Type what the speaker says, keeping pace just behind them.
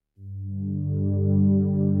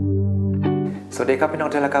สวัสดีครับพี่น้อง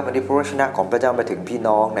ทุกท่านครับวันนี้พระวจนะของพระเจ้ามาถึงพี่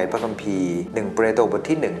น้องในพระคัมภีร์1เปโตรบท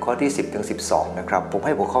ที่1ข้อที่10ถึง12นะครับผมใ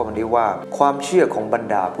ห้หัวข้อวันนี้ว่าความเชื่อของบรร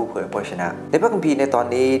ดาผู้เผยพระวจนะในพระคัมภีร์ในตอน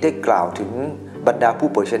นี้ได้กล่าวถึงบรรดาผู้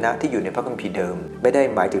เผยพระวจนะที่อยู่ในพระคัมภีร์เดิมไม่ได้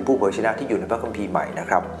หมายถึงผู้เผยพระวจนะที่อยู่ในพระคัมภีร์ใหม่นะ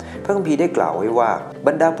ครับพระคัมภีร์ได้กล่าวไว้ว่าบ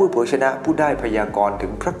รรดาผู้เผยพระวจนะผู้ได้พยากรณ์ถึ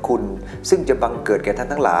งพระคุณซึ่งจะบังเกิดแก่ท่าน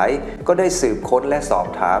ทั้งหลายก็ได้สืบค้นและสอบ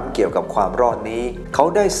ถามเกี่ยวกับความรอดนี้เขา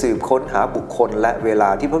ได้สืบค้นหาบุคคลและเวลา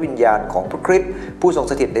ที่พระวิญญาณของพระคริสต์ผู้ทรง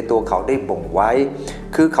สถิตในตัวเขาได้บ่งไว้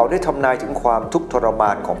คือเขาได้ทำนายถึงความทุกข์ทรม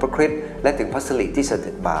านของพระคริสต์และถึงพระสิริที่เส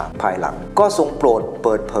ด็จมาภายหลังก็ทรงโปรดเ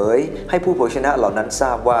ปิดเผยให้ผู้เผยพระวจนะเหล่านั้นทร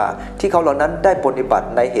าบว่าที่เขาเหล่านั้นได้ปฏิบัติ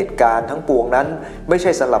ในเหตุการณ์ทั้งปวงนั้นไม่ใ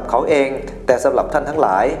ช่สำหรับเขาเองแต่สำหรับท่านทั้งหล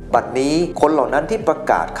ายบัดนี้คนเหล่านั้นที่ประ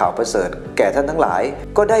กาศข่าวประเสริฐแก่ท่านทั้งหลาย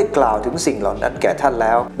ก็ได้กล่าวถึงสิ่งเหล่านั้นแก่ท่านแ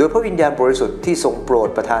ล้วโดยพระวิญญาณบริสุทธิ์ที่ทรงโปรด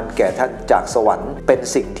ประทานแก่ท่านจากสวรรค์เป็น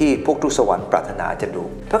สิ่งที่พวกทูตสวรรค์ปรารถนาจะดู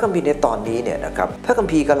พระคัมภีร์ในตอนนี้เนี่ยนะครับพระคัม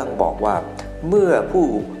ภีร์กำลังบอกว่าเมื่อผู้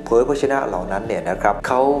เผยพระวจนะเหล่านั้นเนี่ยนะครับเ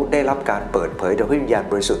ขาได้รับการเปิดเผยโดยพระวิญญาณ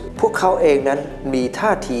บริสุทธิ์พวกเขาเองนั้นมีท่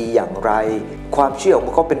าทีอย่างไรความเชื่อของพ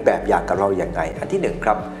วกเขาเป็นแบบอย่างกับเราอย่างไรอันที่1ค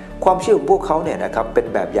รับความเชื่อของพวกเขาเนี่ยนะครับเป็น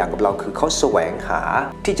แบบอย่างกับเราคือเขาแสวงหา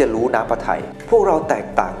ที่จะรู้น้ำพระทัยพวกเราแตก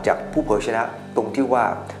ต่างจากผู้เผยพระวจนะตรงที่ว่า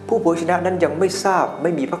ผู้เผยพระวจนะนั้นยังไม่ทราบไ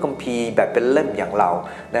ม่มีพระคัมภีร์แบบเป็นเล่มอย่างเรา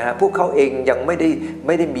นะฮะพวกเขาเองยังไม่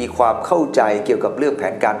ได้มีความเข้าใจเกี่ยวกับเรื่องแผ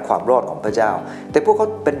นการความรอดของพระเจ้าแต่พวกเขา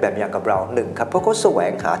เป็นแบบอย่างกับเรา1ครับเพราะเขาแสว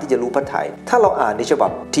งหาที่จะรู้พระทัยถ้าเราอ่านในฉบั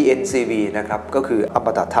บ TNCV นะครับก็คืออม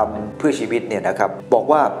ตะธรรมเพื่อชีวิตเนี่ยนะครับบอก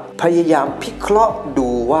ว่าพยายามพิเคราะห์ดู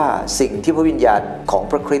ว่าสิ่งที่พระวิญญาณของ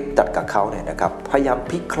พระคริสต์ตรัสกับเขาเนี่ยนะครับพยายาม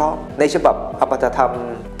พิเคราะห์ในฉบับอมตะธรรม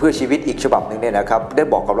เพื่อชีวิตอีกฉบับนึงเนี่ยนะครับได้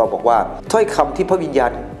บอกกับเราบอกว่าถ้อยคำที่พระวิญญา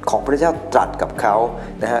ณของพระเจ้าตรัสกับเขา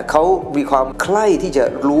นะฮะเขามีความใคร่ที่จะ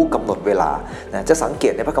รู้กำหนดเวลานะจะสังเก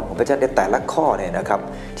ตในพระคำของพระเจ้าในแต่ละข้อเนี่ยนะครับ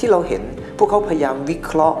ที่เราเห็นพวกเขาพยายามวิเ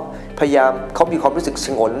คราะห์พยายามเขามีความรู้สึกส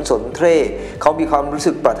งนสนเทร่เขามีความรู้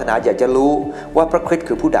สึกปรารถนาอยากจะรู้ว่าพระคริสต์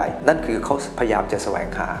คือผู้ใดนั่นคือเขาพยายามจะแสวง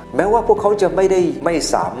หาแม้ว่าพวกเขาจะไม่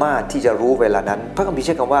สามารถที่จะรู้เวลานั้นพระคัมภีร์ใ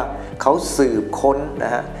ช้คำว่าเขาสืบค้นน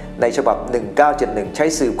ะฮะในฉบับ1971ใช้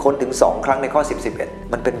สืบค้นถึง2ครั้งในข้อ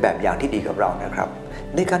10-11มันเป็นแบบอย่างที่ดีกับเรานะครับ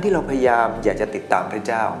ในการที่เราพยายามอยากจะติดตามพระ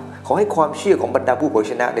เจ้าขอให้ความเชื่อของบรรดาผู้เผยพระว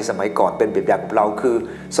จนะในสมัยก่อนเป็นแบบอย่างของเราคือ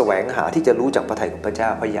แสวงหาที่จะรู้จักพระทัยของพระเจ้า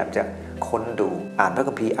พยายามจะค้นดูอ่านพระ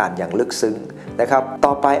คัมภีร์อ่านอย่างลึกซึ้งนะครับต่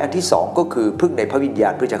อไปอันที่2ก็คือพึ่งในพระวิญญา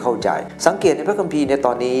ณเพื่อจะเข้าใจสังเกตในพระคัมภีร์ในต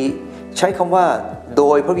อนนี้ใช้คำว่าโด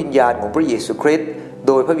ยพระวิญญาณของพระเยซูคริสต์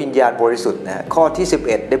โดยพระวิญญาณบริสุทธิ์นะข้อที่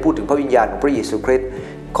11ได้พูดถึงพระวิญญาณของพระเยซูคริสต์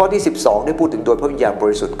ข้อที่12ได้พูดถึงโดยพระวิญญาณบ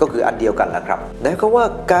ริสุทธิ์ก็คืออันเดียวกันแหละครับนั่นก็ว่า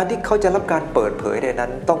การที่เขาจะรับการเปิดเผยในนั้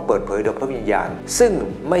นต้องเปิดเผยโดยพระวิญญาณซึ่ง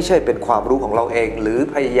ไม่ใช่เป็นความรู้ของเราเองหรือ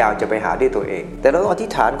พยายามจะไปหาด้วยตัวเองแต่เราต้องอธิ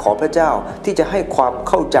ษฐานขอพระเจ้าที่จะให้ความ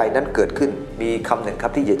เข้าใจนั้นเกิดขึ้นมีคำหนึ่งครั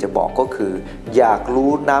บที่อยากจะบอกก็คืออยาก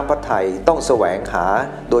รู้น้ำพระทัยต้องแสวงหา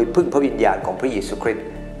โดยพึ่งพระวิญญาณของพระเยซูคริสต์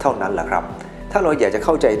เท่านั้นแหละครับถ้าเราอยากจะเ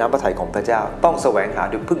ข้าใจน้ำพระทัยของพระเจ้าต้องแสวงหา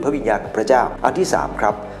โดยพึ่งพระวิญญาณของพระเจ้าอันที่3ค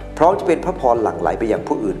รับเพราะจะเป็นพระพรหลั่งไหลไปยัง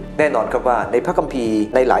ผู้อื่นแน่นอนครับว่าในพระคัมภีร์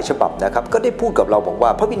ในหลายฉบับนะครับก็ได้พูดกับเราบอกว่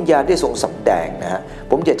าพระวิญญาณได้ทรงสำแดงนะฮะ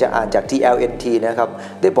ผมอยากจะอ่านจาก TLNT นะครับ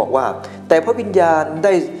ได้บอกว่าแต่พระวิญญาณไ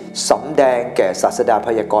ด้สำแดงแก่ศาสดาพ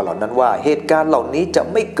ยากรณ์เหล่านั้นว่าเหตุการณ์เหล่านี้จะ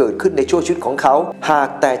ไม่เกิดขึ้นในชั่วชีวิตของเขาหาก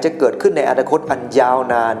แต่จะเกิดขึ้นในอนาคตอันยาว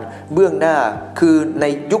นานเบื้องหน้าคือใน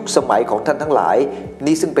ยุคสมัยของท่านทั้งหลาย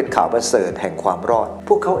นี้ซึ่งเป็นข่าวประเสริฐแห่งความรอดพ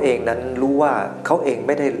วกเขาเองนั้นรู้ว่าเขาเอง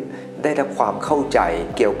ไม่ได้รับความเข้าใจ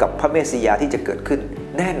เกี่ยวกับพระเมสสิยาที่จะเกิดขึ้น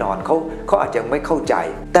แน่นอนเขาอาจจะไม่เข้าใจ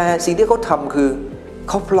แต่สิ่งที่เขาทำคือ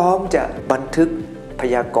เขาพร้อมจะบันทึกพ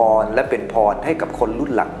ยากรณ์และเป็นพรให้กับคนรุ่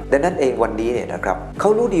นหลังดังนั้นเองวันนี้เนี่ยนะครับเขา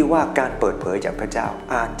รู้ดีว่าการเปิดเผยจากพระเจ้า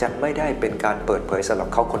อาจจะไม่ได้เป็นการเปิดเผยสำหรับ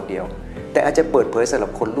เขาคนเดียวแต่อาจจะเปิดเผยสำหรั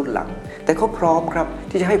บคนรุ่นหลังแต่เขาพร้อมครับ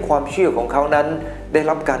ที่จะให้ความเชื่อของเขานั้นได้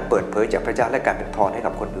รับการเปิดเผยจากพระเจ้าและการเป็นพรให้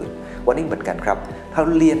กับคนอื่นวันนี้เหมือนกันครับถ้า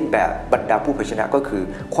เรียนแบบบรรดาผู้เผยพระวจนะก็คือ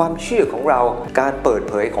ความเชื่อของเราการเปิด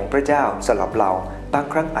เผยของพระเจ้าสำหรับเราบาง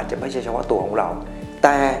ครั้งอาจจะไม่ใช่เฉพาะตัวของเราแ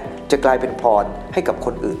ต่จะกลายเป็นพรให้กับค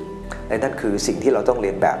นอื่นและนั่นคือสิ่งที่เราต้องเรี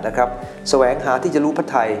ยนแบบนะครับแสวงหาที่จะรู้พระ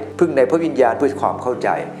ทัยพึ่งในพระวิญญาณเพื่อความเข้าใจ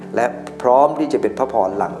และพร้อมที่จะเป็นพระพร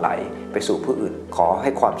หลั่งไหลไปสู่ผู้อื่นขอให้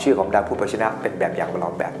ความเชื่อของบรรดาผู้เผยพระวจนะเป็นแบบอย่างของเรา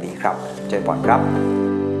แบบนี้ครับเจริญพรครับ